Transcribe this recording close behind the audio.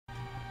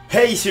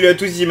Hey, salut à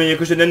tous, ici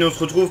prochaines, et on se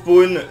retrouve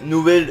pour une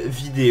nouvelle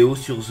vidéo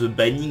sur The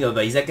Binding of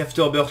Isaac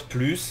Afterbirth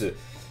Plus.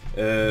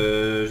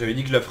 J'avais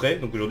dit que je la ferais,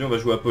 donc aujourd'hui on va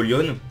jouer à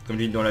Polion, comme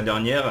j'ai dit dans la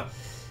dernière.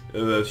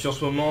 Si en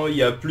ce moment il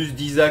y a plus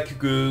d'Isaac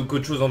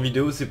qu'autre chose en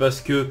vidéo, c'est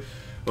parce que...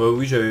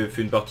 oui, j'avais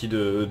fait une partie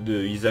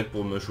de Isaac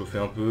pour me chauffer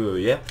un peu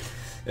hier.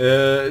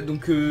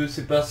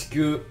 C'est parce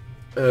que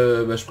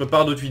je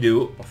prépare d'autres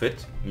vidéos en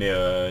fait, mais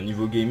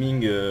niveau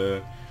gaming...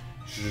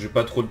 j'ai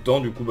pas trop de temps,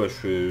 du coup je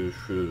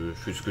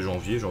fais ce que j'ai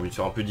envie de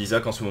faire un peu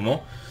d'Isaac en ce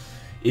moment.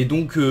 Et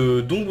donc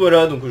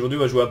voilà, donc aujourd'hui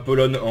on va jouer à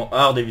Polion en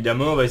hard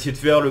évidemment, on va essayer de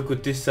faire le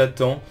côté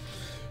Satan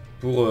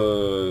pour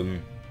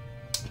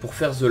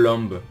faire The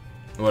Lamb.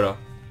 Voilà,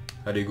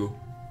 allez go.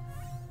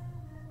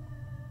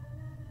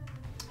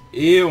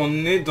 Et on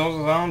est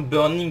dans un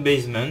Burning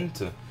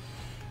Basement.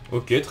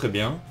 Ok, très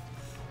bien.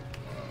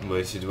 On va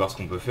essayer de voir ce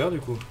qu'on peut faire du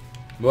coup.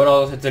 Bon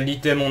alors dans cette salle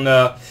d'item on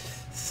a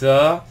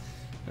ça.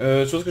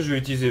 Je pense que je vais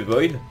utiliser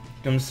Void,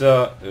 comme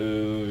ça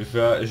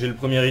j'ai le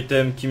premier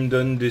item qui me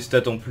donne des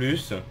stats en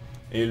plus,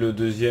 et le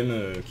deuxième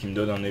qui me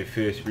donne un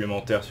effet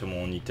supplémentaire sur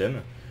mon item,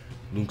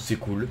 donc c'est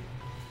cool.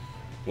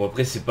 Bon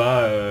après c'est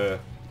pas...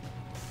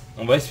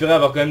 on va espérer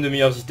avoir quand même de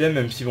meilleurs items,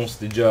 même si bon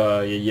c'était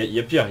déjà... Il y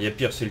a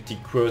pire,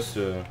 Celtic Cross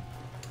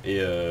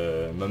et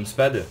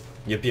Momspad,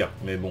 il y a pire,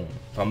 mais bon,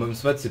 enfin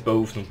Momspad c'est pas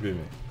ouf non plus,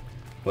 mais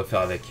on va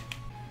faire avec.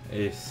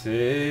 Et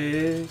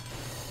c'est...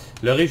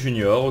 Larry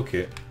Junior, ok.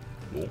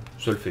 Bon,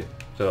 ça le fait,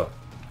 ça va.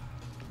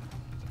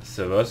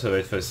 Ça va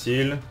être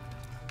facile.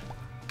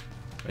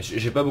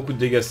 J'ai pas beaucoup de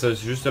dégâts, c'est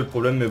juste ça le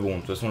problème, mais bon, de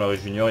toute façon Larry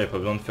Junior, il n'y a pas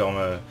besoin de faire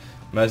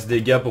masse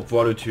dégâts pour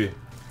pouvoir le tuer.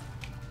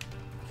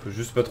 Faut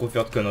juste pas trop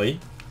faire de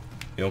conneries.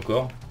 Et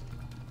encore.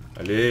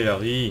 Allez,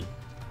 Larry.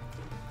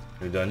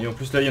 Le dernier, en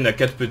plus là il y en a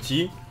 4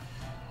 petits.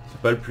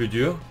 C'est pas le plus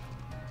dur.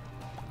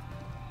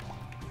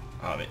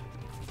 Ah mais...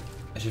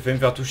 J'ai failli me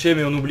faire toucher,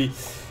 mais on oublie.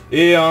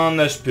 Et un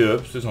HP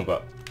up, c'est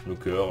sympa. Le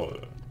cœur,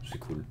 c'est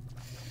cool.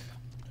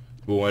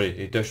 Bon allez,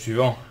 étage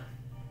suivant.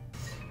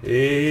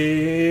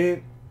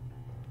 Et...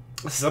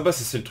 C'est sympa,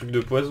 c'est le truc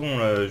de poison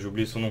là, j'ai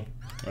oublié son nom.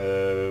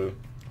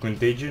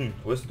 Contagion,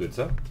 ouais ça doit être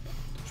ça.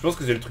 Je pense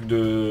que c'est le truc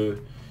de...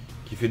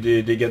 qui fait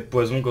des dégâts de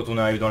poison quand on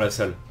arrive dans la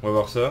salle. On va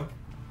voir ça.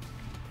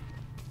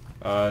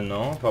 Ah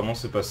non, apparemment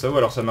c'est pas ça, ou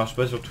alors ça marche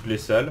pas sur toutes les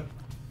salles.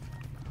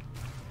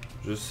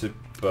 Je sais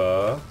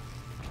pas.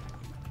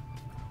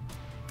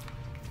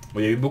 Bon,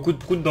 il y a eu beaucoup de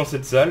proutes dans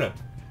cette salle.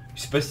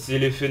 Je sais pas si c'est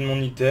l'effet de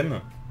mon item.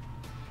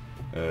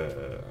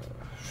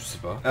 Je sais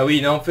pas. Ah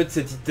oui, non, en fait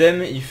cet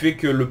item il fait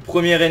que le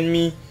premier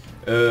ennemi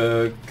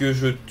que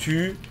je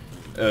tue,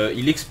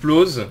 il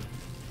explose.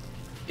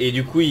 Et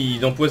du coup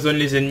il empoisonne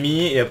les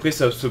ennemis et après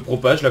ça se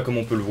propage là comme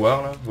on peut le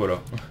voir là, voilà.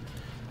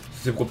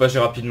 Ça s'est propagé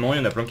rapidement, il y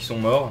en a plein qui sont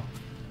morts.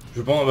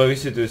 Je pense, bah oui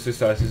c'est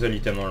ça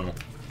l'item normalement.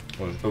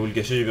 Bon, je vais pas vous le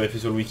cacher, j'ai vérifié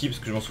sur le wiki parce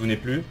que je m'en souvenais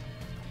plus.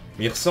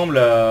 Mais il ressemble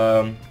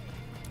à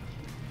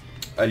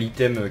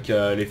l'item qui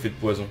a l'effet de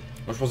poison.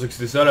 Moi je pensais que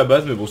c'était ça à la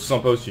base, mais bon c'est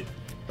sympa aussi.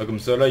 Là, comme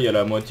ça là il y a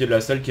la moitié de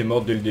la salle qui est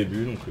morte dès le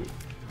début, donc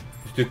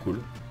c'était cool.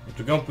 En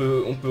tout cas on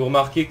peut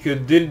remarquer que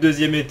dès le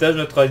deuxième étage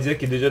notre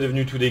Isaac est déjà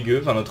devenu tout dégueu,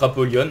 enfin notre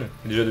Apollyon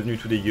est déjà devenu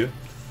tout dégueu.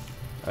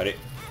 Allez.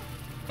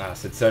 Ah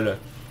cette salle,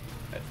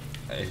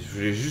 je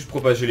voulais juste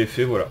propager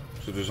l'effet, voilà.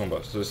 C'est 200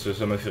 bas,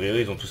 ça m'a fait rire,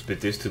 ils ont tous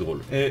pété, c'était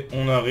drôle. Et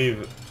on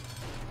arrive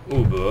au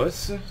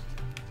boss.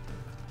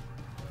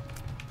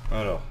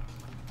 Alors,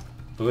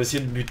 on va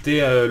essayer de buter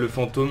le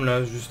fantôme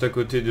là, juste à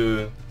côté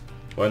de...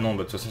 Ouais non, bah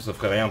de toute façon ça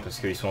ferait rien parce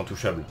qu'ils sont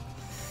intouchables.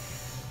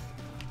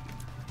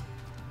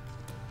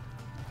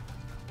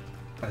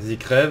 Vas-y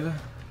crève.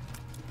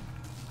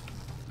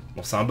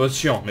 Bon c'est un boss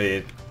chiant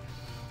mais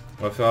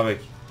on va faire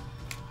avec.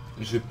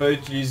 Je vais pas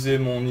utiliser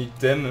mon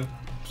item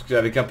parce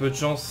qu'avec un peu de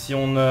chance, si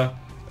on a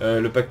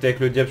le pacte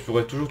avec le diable, je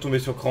pourrais toujours tomber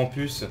sur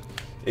Krampus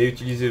et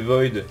utiliser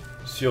Void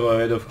sur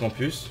Head of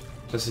Krampus.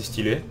 Ça c'est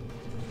stylé.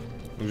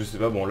 Donc je sais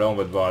pas, bon là on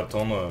va devoir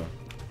attendre.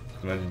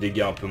 On a des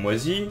dégâts un peu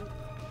moisis.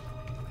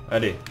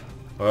 Allez,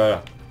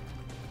 voilà.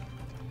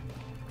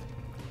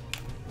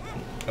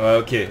 Ouais,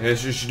 ok,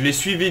 je l'ai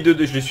suivi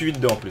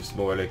dedans en plus.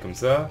 Bon, voilà, comme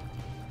ça.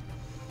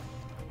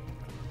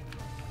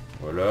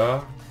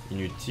 Voilà,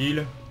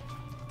 inutile.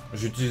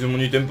 J'ai utilisé mon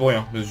item pour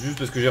rien, juste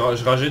parce que je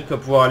rageais de pas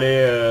pouvoir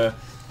aller,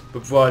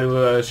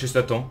 chez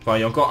Satan. Enfin,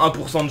 il y a encore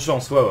 1% de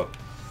chance, ouais.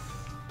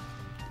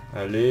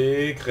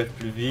 Allez, crève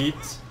plus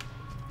vite.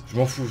 Je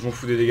m'en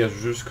fous des dégâts, je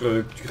veux juste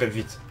que tu crèves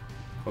vite.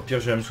 Au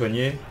pire, je vais me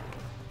soigner.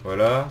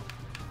 Voilà.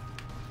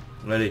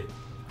 Allez.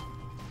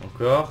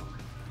 Encore.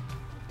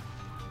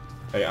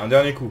 Allez, un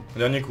dernier coup.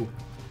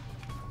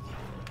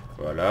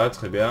 Voilà,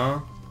 très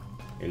bien.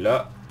 Et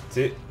là,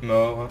 t'es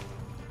mort.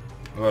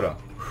 Voilà.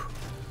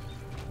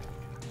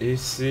 Et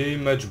c'est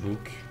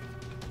matchbook.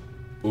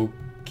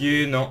 Ok,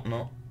 non.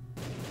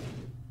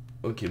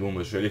 Ok, bon,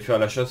 bah, je vais aller faire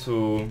la chasse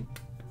aux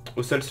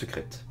salles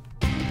secrètes.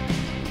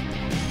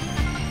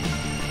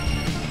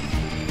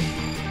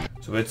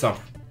 Ça va être simple.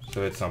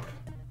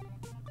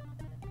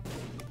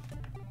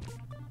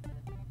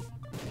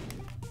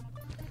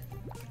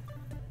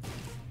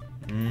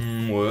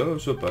 Ouais,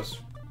 ça passe.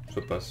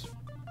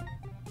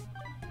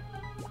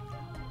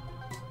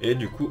 Et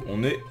du coup,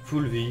 on est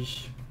full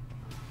vie.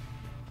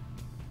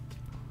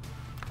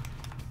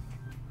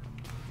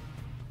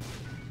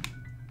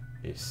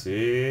 Et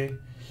c'est...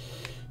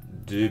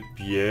 des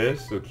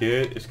pièces, ok.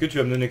 Est-ce que tu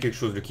vas me donner quelque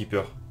chose, le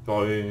keeper?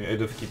 Par une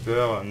head of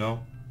keeper, non?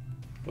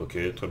 Ok,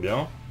 très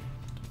bien.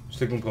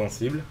 C'est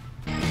compréhensible.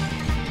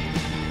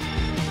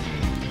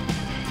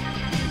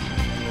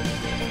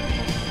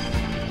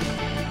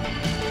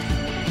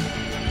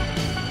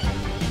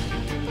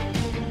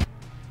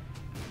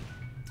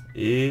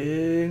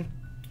 Et...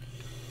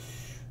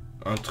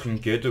 un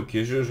trinket,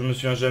 ok. Je me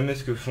souviens jamais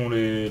ce que font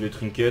les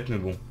trinkets, mais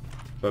bon.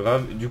 Pas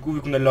grave. Du coup,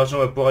 vu qu'on a de l'argent, on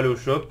va pouvoir aller au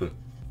shop.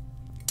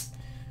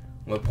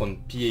 On va prendre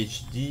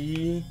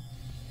PhD.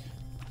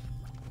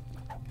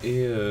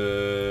 Et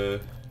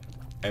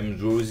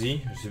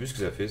MAUVAIS. Je sais plus ce que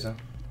ça fait, ça.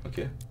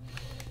 Ok.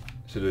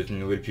 Ça doit être une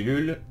nouvelle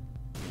pilule.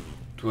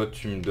 Toi,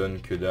 tu me donnes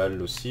que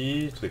dalle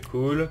aussi. Très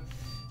cool.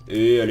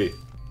 Et allez.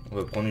 On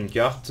va prendre une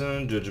carte.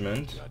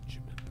 Judgment.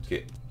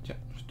 Ok. Tiens,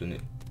 je vais te donner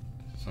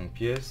 5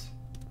 pièces.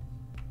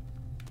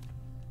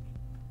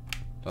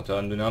 T'as intérêt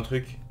à me donner un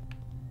truc?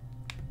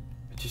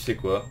 Tu sais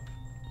quoi?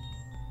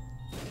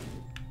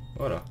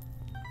 Voilà.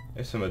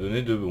 Et ça m'a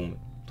donné 2 bombes.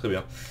 Très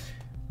bien.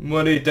 Bon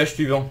allez, étage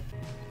suivant.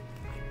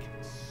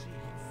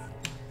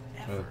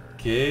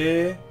 Ok.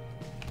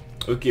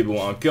 Ok,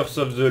 bon, un Curse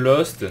of the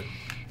Lost.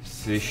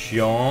 C'est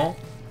chiant.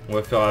 On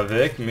va faire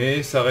avec,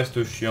 mais ça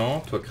reste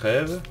chiant. Toi,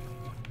 crève.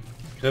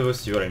 Crève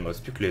aussi, voilà, il me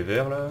reste plus que les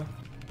verres, là.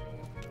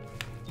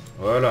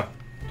 Voilà.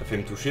 T'as fait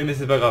me toucher, mais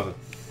c'est pas grave.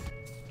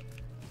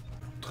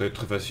 Très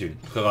facile.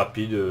 Très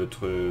rapide,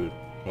 très...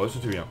 ouais,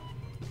 c'était bien.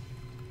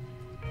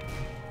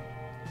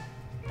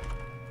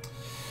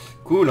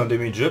 Cool, un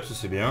damage up, ça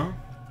c'est bien.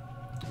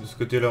 De ce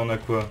côté-là, on a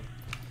quoi?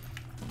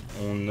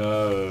 On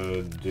a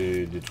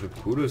des trucs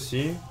cool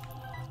aussi.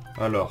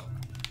 Alors,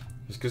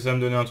 est-ce que ça va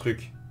me donner un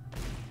truc?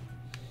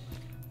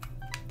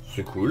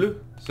 C'est cool.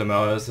 Ça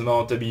m'a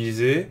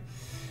rentabilisé.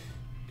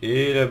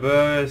 Et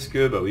là-bas, est-ce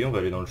que... bah oui, on va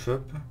aller dans le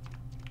shop.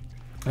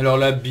 Alors,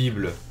 la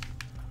Bible.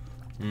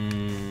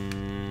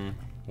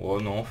 Oh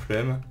non,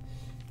 flemme.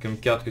 Comme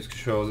carte, qu'est-ce que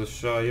je fais? The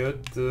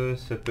Chariot,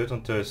 ça peut être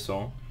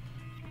intéressant.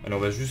 Alors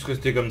on va juste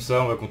rester comme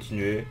ça, on va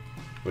continuer.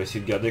 On va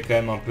essayer de garder quand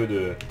même un peu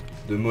de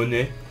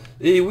monnaie.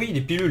 Et oui, des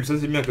pilules, ça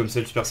c'est bien comme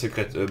celle super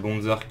secrète.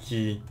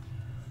 Bonzarki.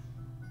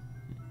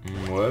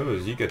 Ouais,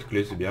 vas-y, 4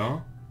 clés c'est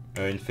bien.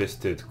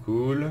 Infested,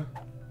 cool.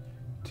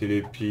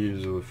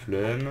 Télépills aux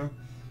flemmes.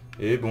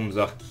 Et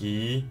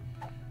Bonzarki.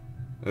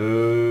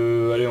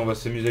 Allez, on va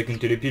s'amuser avec une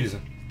télépills.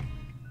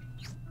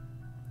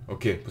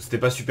 Ok, c'était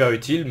pas super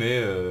utile,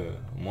 mais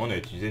au moins on a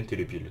utilisé une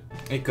télépile.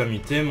 Et comme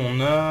item, on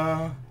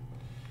a...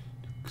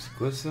 c'est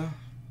quoi ça?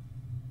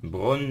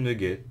 Brown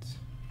Nugget.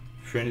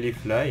 Friendly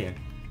Fly.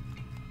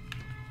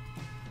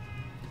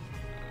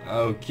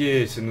 Ah ok,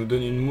 ça nous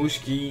donne une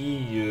mouche qui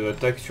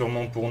attaque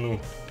sûrement pour nous.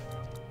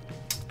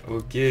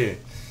 Ok.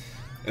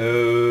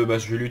 Bah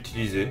je vais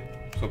l'utiliser.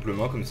 Tout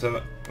simplement, comme ça,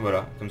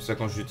 voilà. Comme ça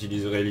quand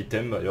j'utiliserai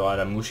l'item, bah, il y aura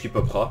la mouche qui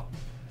popera.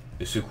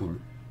 Et c'est cool.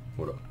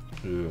 Voilà.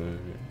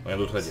 Rien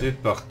d'autre à dire. C'est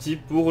parti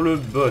pour le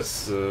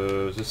boss.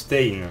 The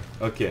Stain.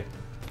 Ok.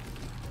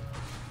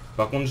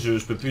 Par contre, je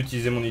peux plus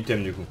utiliser mon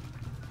item du coup.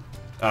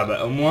 Ah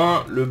bah au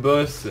moins le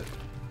boss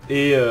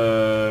est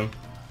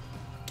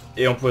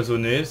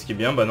empoisonné, ce qui est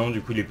bien. Bah non,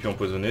 du coup il est plus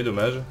empoisonné,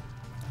 dommage.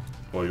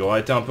 Bon, il aura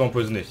été un peu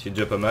empoisonné, ce qui est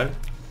déjà pas mal.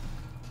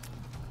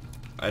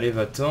 Allez,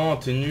 va-t'en,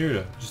 t'es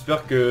nul.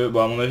 J'espère que...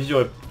 bon, à mon avis, il y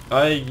aurait...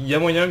 ah, il y a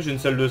moyen que j'ai une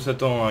salle de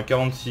Satan à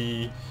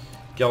 46%.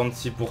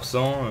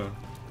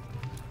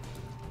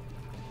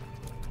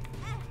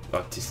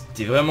 Ah,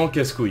 t'es vraiment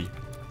casse-couille.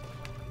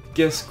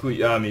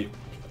 Casse-couille. Ah, mais...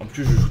 en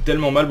plus, je joue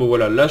tellement mal. Bon,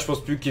 voilà. Là, je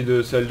pense plus qu'il y ait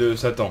de salle de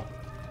Satan.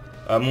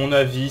 À mon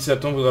avis,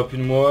 Satan voudra plus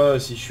de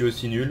moi si je suis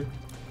aussi nul.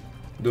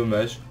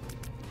 Dommage.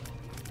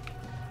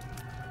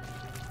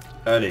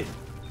 Allez.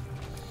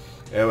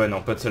 Eh ouais,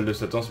 non, pas de salle de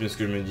Satan, c'est bien ce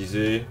que je me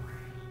disais.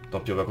 Tant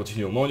pis, on va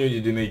continuer. Au moins, il y a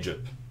eu des mage up.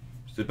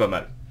 C'est pas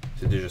mal.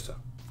 C'est déjà ça.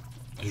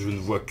 Je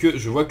vois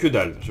que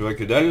dalle. Je vois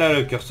que dalle, là,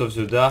 le Curse of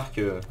the Dark.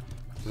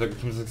 C'est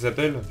comme ça que ça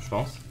s'appelle, je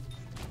pense.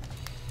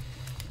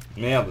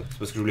 Merde, c'est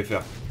pas ce que je voulais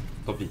faire.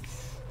 Tant pis.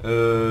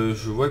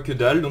 Je vois que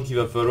dalle, donc il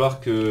va falloir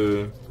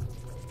que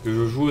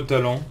je joue au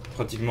talent,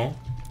 pratiquement.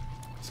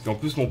 Parce qu'en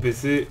plus mon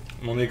PC,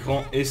 mon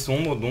écran est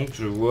sombre, donc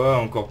je vois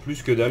encore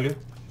plus que dalle.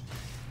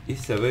 Et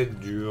ça va être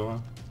dur.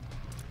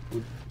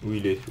 Où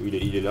il est?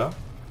 Il est là.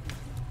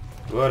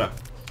 Voilà.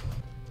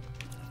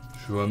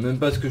 Je vois même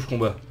pas ce que je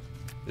combats.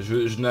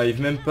 Je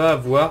n'arrive même pas à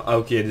voir... ah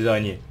ok, il y a des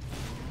araignées.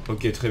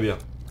 Ok, très bien.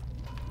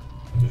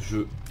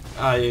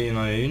 Ah, il y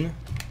en a une.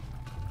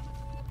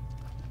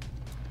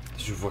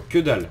 Je vois que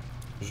dalle.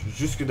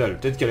 Juste que dalle.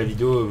 Peut-être qu'à la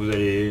vidéo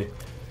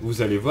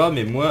vous allez voir,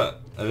 mais moi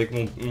avec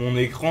mon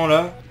écran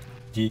là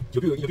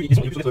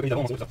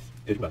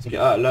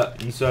ah là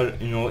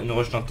une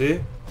roche teintée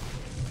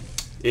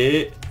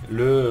et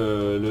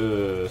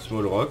le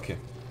small rock.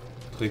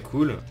 Très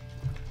cool.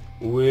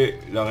 Où est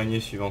l'araignée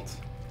suivante?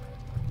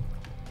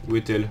 Où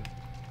est-elle?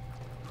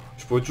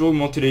 Je pourrais toujours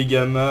augmenter les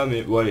gamma,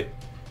 mais bon allez.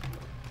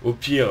 Au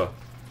pire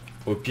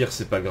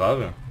c'est pas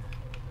grave.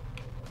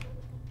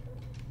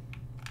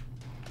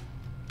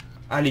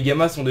 Ah, les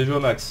gammas sont déjà au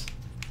max.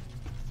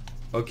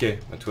 Ok,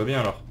 bah tout va bien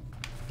alors.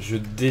 Je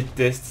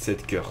déteste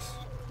cette curse.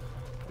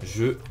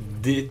 Je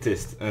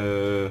déteste.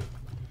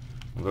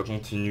 On va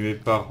continuer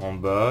par en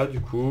bas du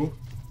coup.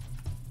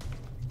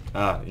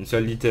 Ah, une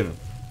seule item.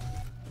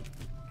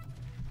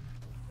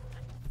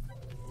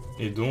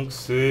 Et donc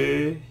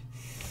c'est...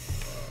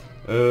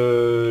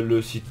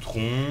 le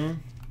citron.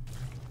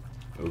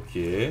 Ok.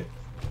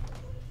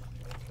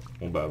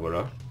 Bon bah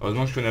voilà.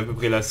 Heureusement que je connais à peu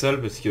près la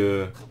salle parce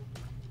que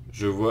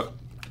je vois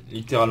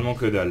littéralement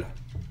que dalle.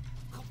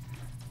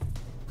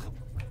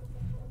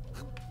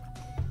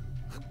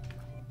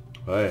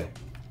 Ouais.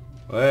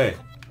 Ouais.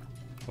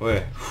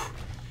 Ouais.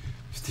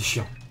 C'était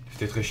chiant.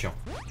 C'était très chiant.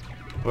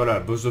 Voilà,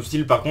 boss of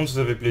steel par contre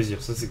ça fait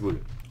plaisir, ça c'est cool.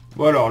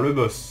 Bon alors le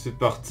boss, c'est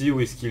parti, où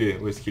est-ce qu'il est?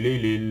 Où est-ce qu'il est?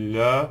 Il est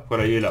là.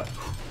 Voilà, il est là.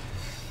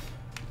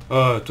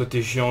 Oh, toi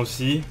t'es chiant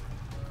aussi.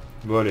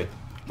 Bon allez.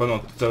 Oh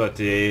non, ça va,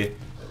 t'es...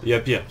 Il y a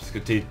pire, parce que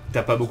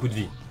t'as pas beaucoup de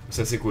vie.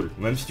 Ça c'est cool.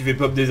 Même si tu fais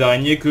pop des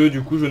araignées que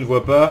du coup je ne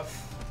vois pas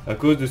à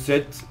cause de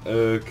cette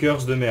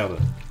curse de merde.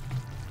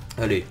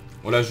 Allez.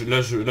 Bon là je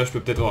peux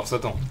peut-être avoir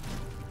Satan.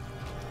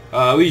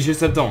 Ah oui, j'ai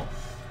Satan.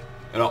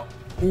 Alors,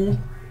 où?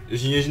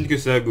 J'imagine que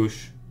c'est à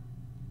gauche.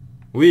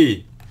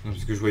 Oui. Non,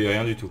 parce que je voyais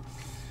rien du tout.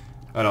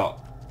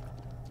 Alors,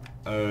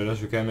 là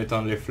je vais quand même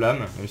éteindre les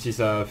flammes. Même si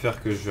ça va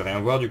faire que je vais rien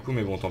voir du coup,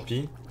 mais bon tant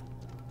pis.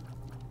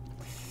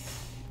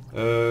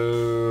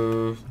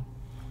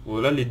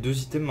 Voilà, les deux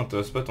items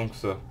m'intéressent pas tant que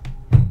ça.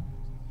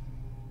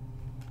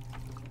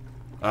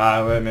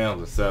 Ah ouais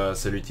merde, ça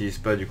l'utilise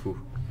pas du coup.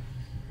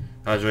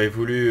 Ah j'aurais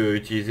voulu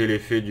utiliser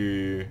l'effet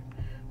du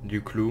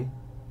clou.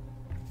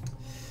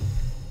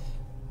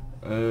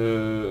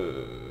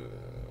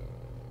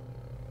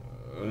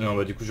 Non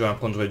bah du coup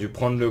j'aurais dû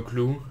prendre le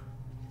clou.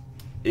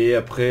 Et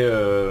après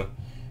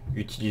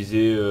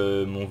utiliser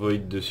mon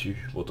void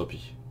dessus. Bon tant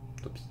pis.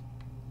 Tant pis.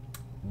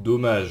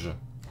 Dommage.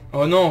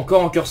 Oh non,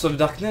 encore en Curse of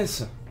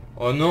Darkness.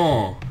 Oh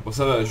non. Bon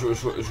ça va, je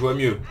vois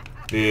mieux.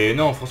 Mais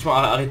non, franchement,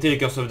 arrêtez les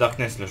Curse of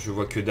Darkness là, je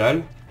vois que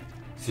dalle.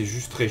 C'est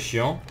juste très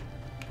chiant.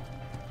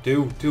 T'es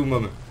où,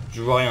 Mom?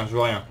 Je vois rien, je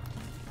vois rien.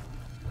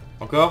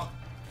 Encore?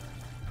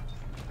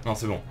 Non,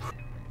 c'est bon.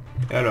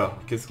 Et alors,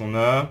 qu'est-ce qu'on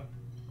a?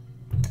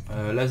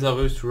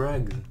 Lazarus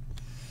Rags.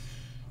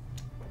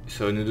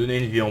 Ça va nous donner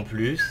une vie en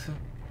plus.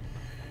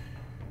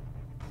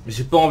 Mais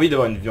j'ai pas envie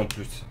d'avoir une vie en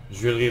plus.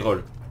 Je vais le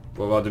reroll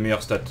pour avoir de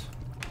meilleures stats.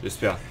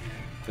 J'espère.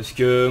 Parce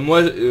que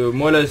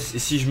moi là,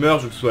 si je meurs,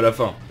 je veux que ce soit à la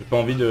fin. J'ai pas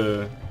envie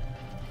de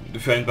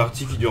faire une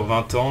partie qui dure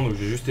 20 ans, donc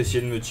j'ai juste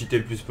essayé de me cheater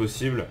le plus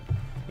possible.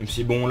 Même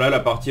si bon là, la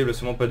partie elle va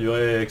sûrement pas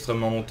durer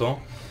extrêmement longtemps.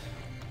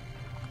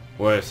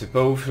 Ouais, c'est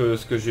pas ouf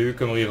ce que j'ai eu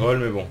comme reroll,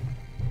 mais bon.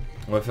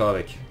 On va faire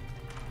avec.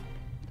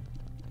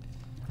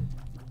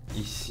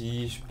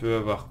 Ici, je peux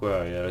avoir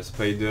quoi? Il y a la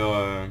spider...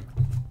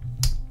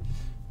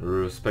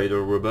 le spider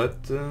robot.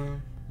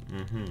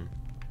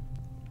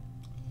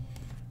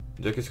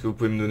 Déjà, qu'est-ce que vous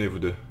pouvez me donner, vous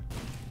deux?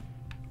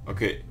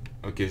 Ok,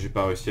 j'ai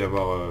pas réussi à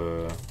avoir...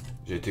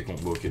 J'ai été con,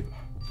 bon ok.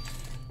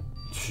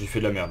 J'ai fait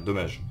de la merde,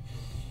 dommage.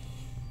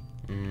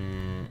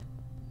 Non,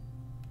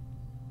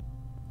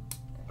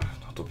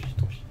 tant pis.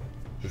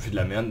 Je fais de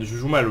la merde, je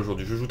joue mal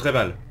aujourd'hui, je joue très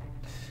mal.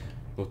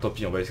 Bon tant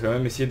pis, on va quand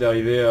même essayer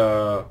d'arriver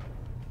à...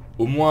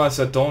 Au moins à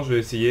Satan, je vais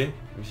essayer.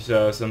 Même si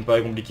ça me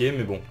paraît compliqué,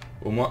 mais bon.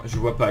 Au moins, je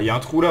vois pas. Il y a un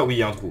trou là? Oui, il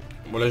y a un trou.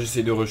 Bon là,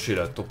 j'essaie de rusher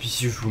là. Tant pis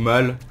si je joue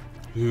mal.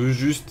 Je veux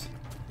juste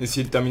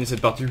essayer de terminer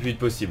cette partie le plus vite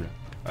possible.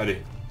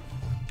 Allez.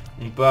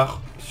 On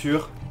part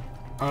sur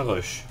un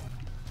rush.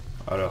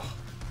 Alors.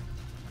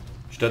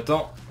 Je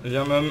t'attends.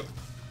 Viens, Mom.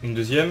 Une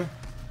deuxième?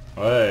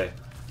 Ouais.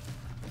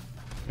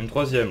 Une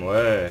troisième?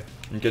 Ouais.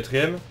 Une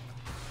quatrième?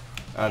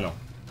 Ah non.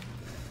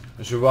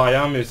 Je vois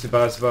rien, mais c'est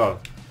pas grave.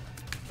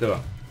 Ça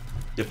va.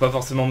 Y a pas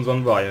forcément besoin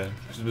de voir, y a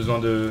juste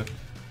besoin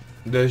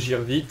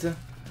d'agir vite.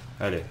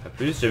 Allez, à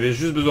plus. J'avais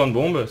juste besoin de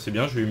bombes, c'est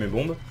bien, j'ai eu mes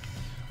bombes.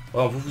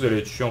 Oh, vous allez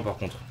être chiant par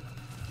contre.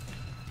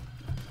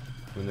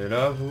 Venez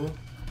là, vous.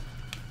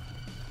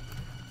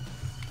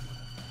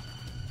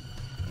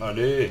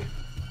 Allez,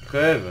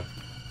 crève.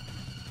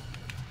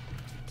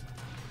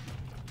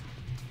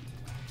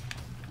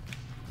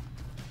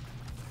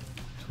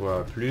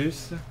 Toi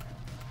plus.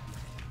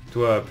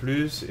 Toi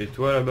plus, et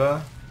toi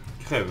là-bas,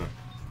 crève.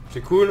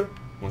 C'est cool.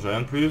 Bon, j'ai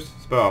rien de plus,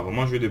 c'est pas grave, au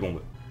moins j'ai eu des bombes.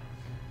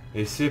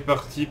 Et c'est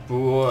parti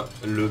pour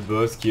le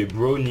boss qui est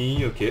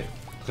Brownie, ok,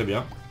 très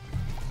bien.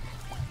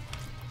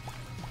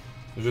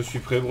 Je suis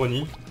prêt,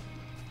 Brownie.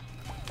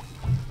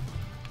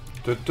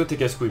 Toi t'es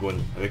casse-couille,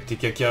 Brownie, avec tes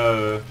caca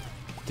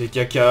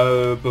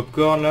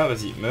popcorn là,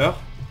 vas-y, meurs.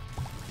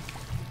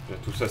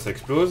 Tout ça, ça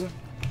explose.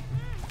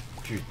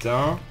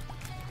 Putain.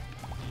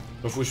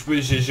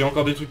 J'ai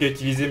encore des trucs à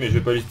utiliser, mais je vais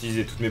pas les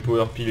utiliser, toutes mes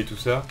power pills et tout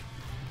ça.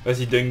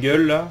 Vas-y,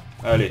 Dungle là,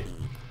 allez.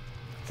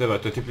 Ça va,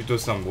 toi t'es plutôt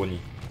simple, Brownie.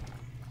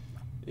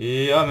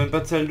 Et ah, même pas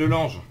de salle de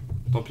l'ange.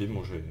 Tant pis,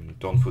 bon, je vais me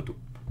tourner photo.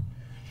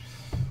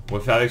 On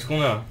va faire avec ce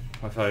qu'on a.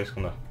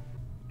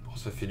 Bon,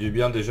 ça fait du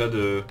bien déjà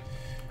de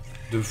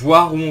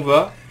voir où on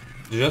va.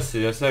 Déjà,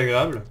 c'est assez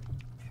agréable.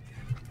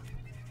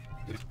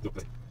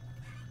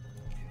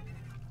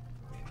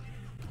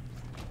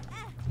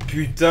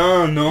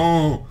 putain,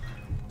 non.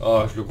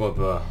 Oh, je le crois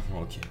pas.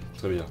 Ok,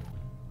 très bien.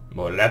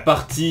 Bon, la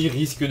partie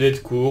risque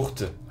d'être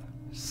courte.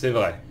 C'est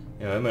vrai.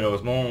 Et ouais,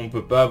 malheureusement, on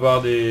peut pas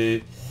avoir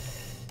des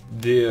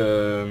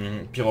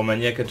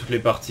pyromaniaques à toutes les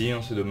parties,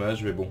 hein, c'est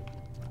dommage, mais bon.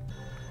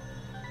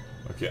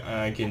 Ok,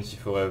 un Kenzie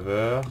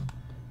Forever.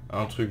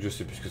 Un truc, je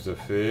sais plus ce que ça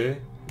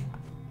fait.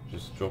 Je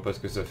sais toujours pas ce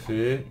que ça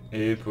fait.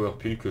 Et Power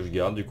Pill que je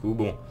garde, du coup,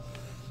 bon.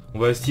 On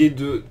va essayer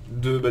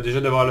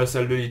déjà d'avoir la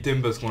salle de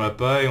l'item parce qu'on l'a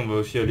pas, et on va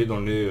aussi aller dans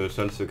les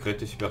salles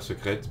secrètes et super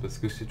secrètes parce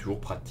que c'est toujours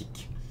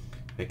pratique.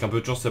 Avec un peu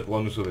de chance ça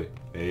pourra nous sauver.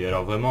 Et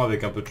alors vraiment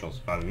avec un peu de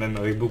chance, enfin même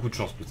avec beaucoup de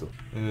chance plutôt.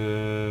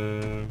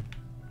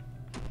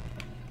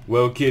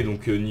 Ouais ok,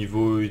 donc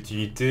niveau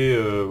utilité,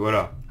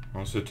 voilà.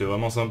 Hein, c'était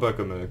vraiment sympa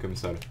comme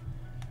salle.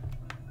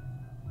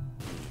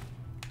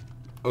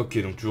 Ok,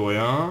 donc toujours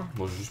rien.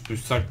 Bon, juste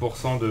plus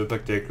 5% de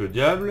pacte avec le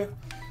diable.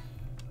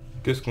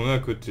 Qu'est-ce qu'on a à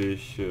côté?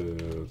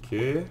 Ok.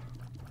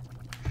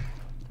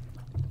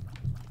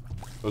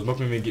 Heureusement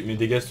que mes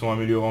dégâts sont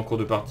améliorés en cours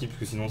de partie, parce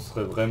que sinon ce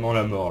serait vraiment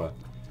la mort là.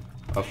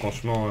 Ah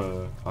franchement,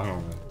 ah non,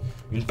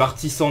 une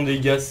partie sans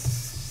dégâts,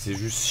 c'est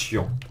juste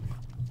chiant.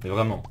 Mais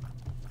vraiment.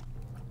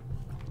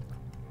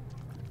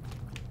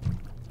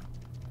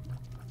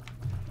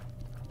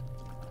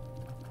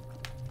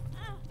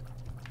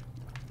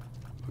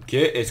 Ok,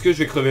 est-ce que je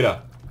vais crever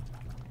là?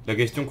 La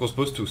question qu'on se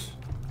pose tous.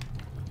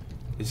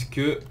 Est-ce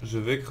que je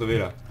vais crever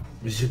là?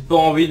 Mais j'ai pas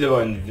envie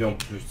d'avoir une vie en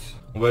plus.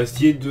 On va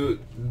essayer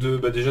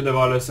déjà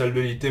d'avoir la salle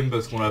de l'item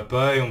parce qu'on l'a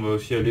pas, et on va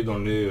aussi aller dans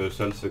les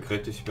salles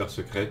secrètes et super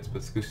secrètes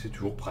parce que c'est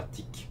toujours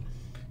pratique.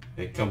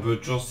 Avec un peu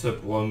de chance ça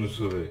pourra nous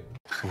sauver.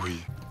 Oui.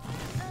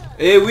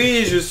 Eh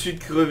oui, je suis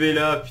crevé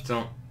là,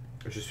 putain.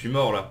 Je suis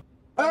mort là.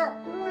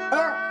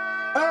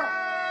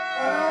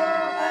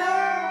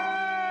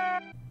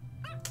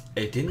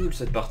 Elle était nulle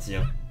cette partie,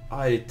 hein.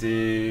 Ah, elle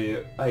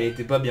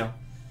était pas bien.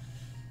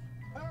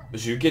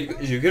 J'ai eu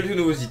quelques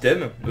nouveaux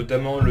items,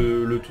 notamment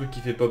le truc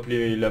qui fait pop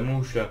la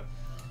mouche là.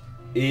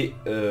 Et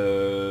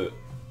le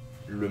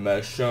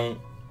machin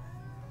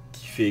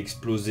qui fait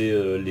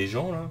exploser les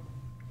gens là.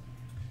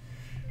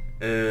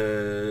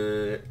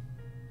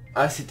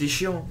 Ah, c'était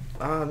chiant.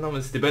 Ah non,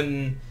 mais c'était pas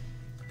une...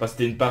 Enfin,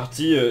 c'était une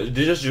partie...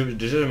 Déjà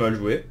j'ai mal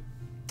joué.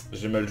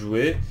 J'ai mal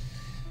joué.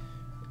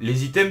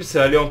 Les items,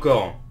 ça allait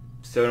encore. Hein.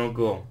 Ça allait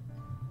encore.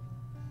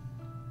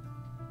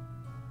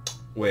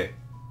 Ouais.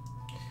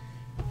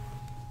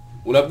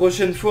 Ou la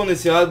prochaine fois, on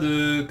essaiera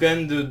quand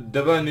même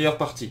d'avoir une meilleure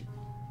partie.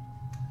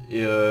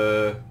 Et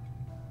à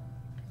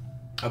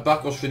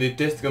part quand je fais des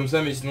tests comme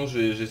ça, mais sinon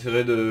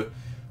j'essaierai de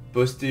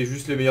poster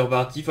juste les meilleures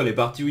parties, enfin les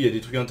parties où il y a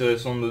des trucs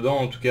intéressants dedans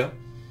en tout cas.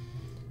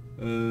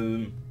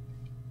 Non,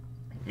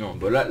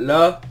 bon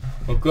là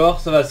encore,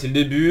 ça va, c'est le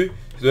début.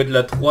 Ça doit être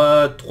la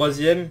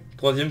troisième,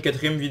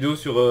 quatrième vidéo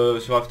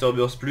sur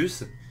Afterbirth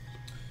plus.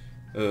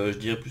 Je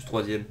dirais plus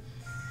troisième.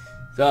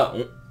 Ça,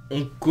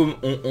 on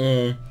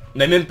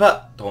n'est même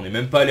pas... Attends, on n'est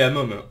même pas allé à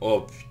Mom.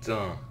 Oh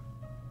putain.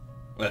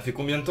 On a fait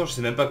combien de temps? Je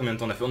sais même pas combien de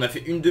temps on a fait. On a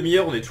fait une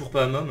demi-heure, on est toujours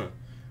pas à Mom.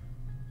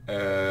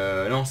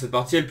 Non, cette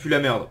partie elle pue la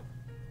merde.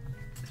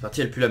 Cette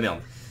partie elle pue la merde.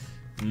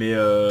 Mais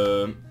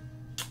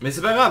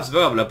c'est pas grave, c'est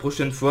pas grave. La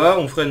prochaine fois,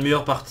 on fera une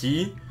meilleure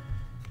partie.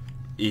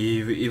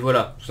 Et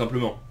voilà, tout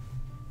simplement.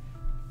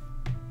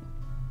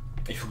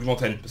 Il faut que je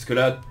m'entraîne. Parce que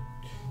là,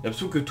 j'ai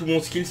l'impression que tout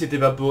mon skill s'est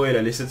évaporé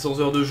là. Les 700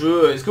 heures de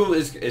jeu.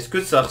 Est-ce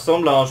que ça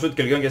ressemble à un jeu de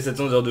quelqu'un qui a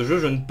 700 heures de jeu?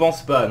 Je ne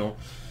pense pas, non.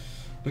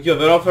 Donc il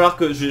va falloir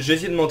que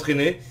j'essaie de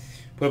m'entraîner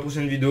pour la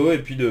prochaine vidéo. Et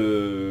puis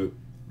de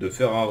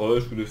faire un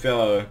rush ou de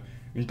faire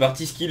une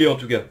partie skillée en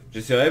tout cas.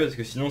 J'essaierai parce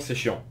que sinon c'est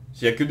chiant.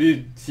 S'il y a que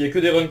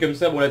des runs comme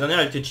ça. Bon, la dernière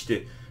elle était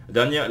cheatée. Le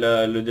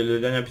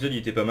dernier épisode il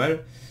était pas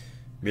mal.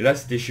 Mais là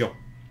c'était chiant.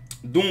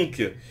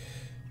 Donc,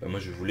 bah, moi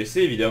je vais vous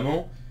laisser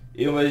évidemment.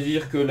 Et on va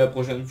dire que la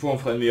prochaine fois on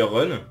fera une meilleure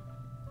run.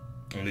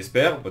 On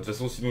espère. Bah, de toute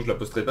façon sinon je la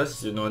posterai pas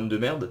si c'est une run de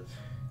merde.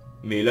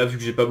 Mais là vu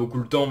que j'ai pas beaucoup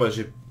le temps, bah,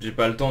 j'ai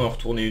pas le temps d'en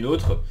retourner une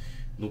autre.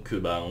 Donc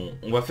bah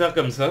on va faire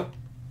comme ça.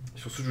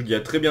 Sur ce je vous dis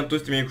à très bientôt,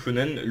 c'était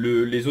MAUVAIS.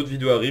 Les autres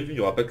vidéos arrivent, il n'y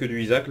aura pas que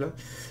du Isaac là.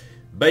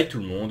 Bye tout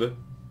le monde.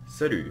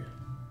 Salut.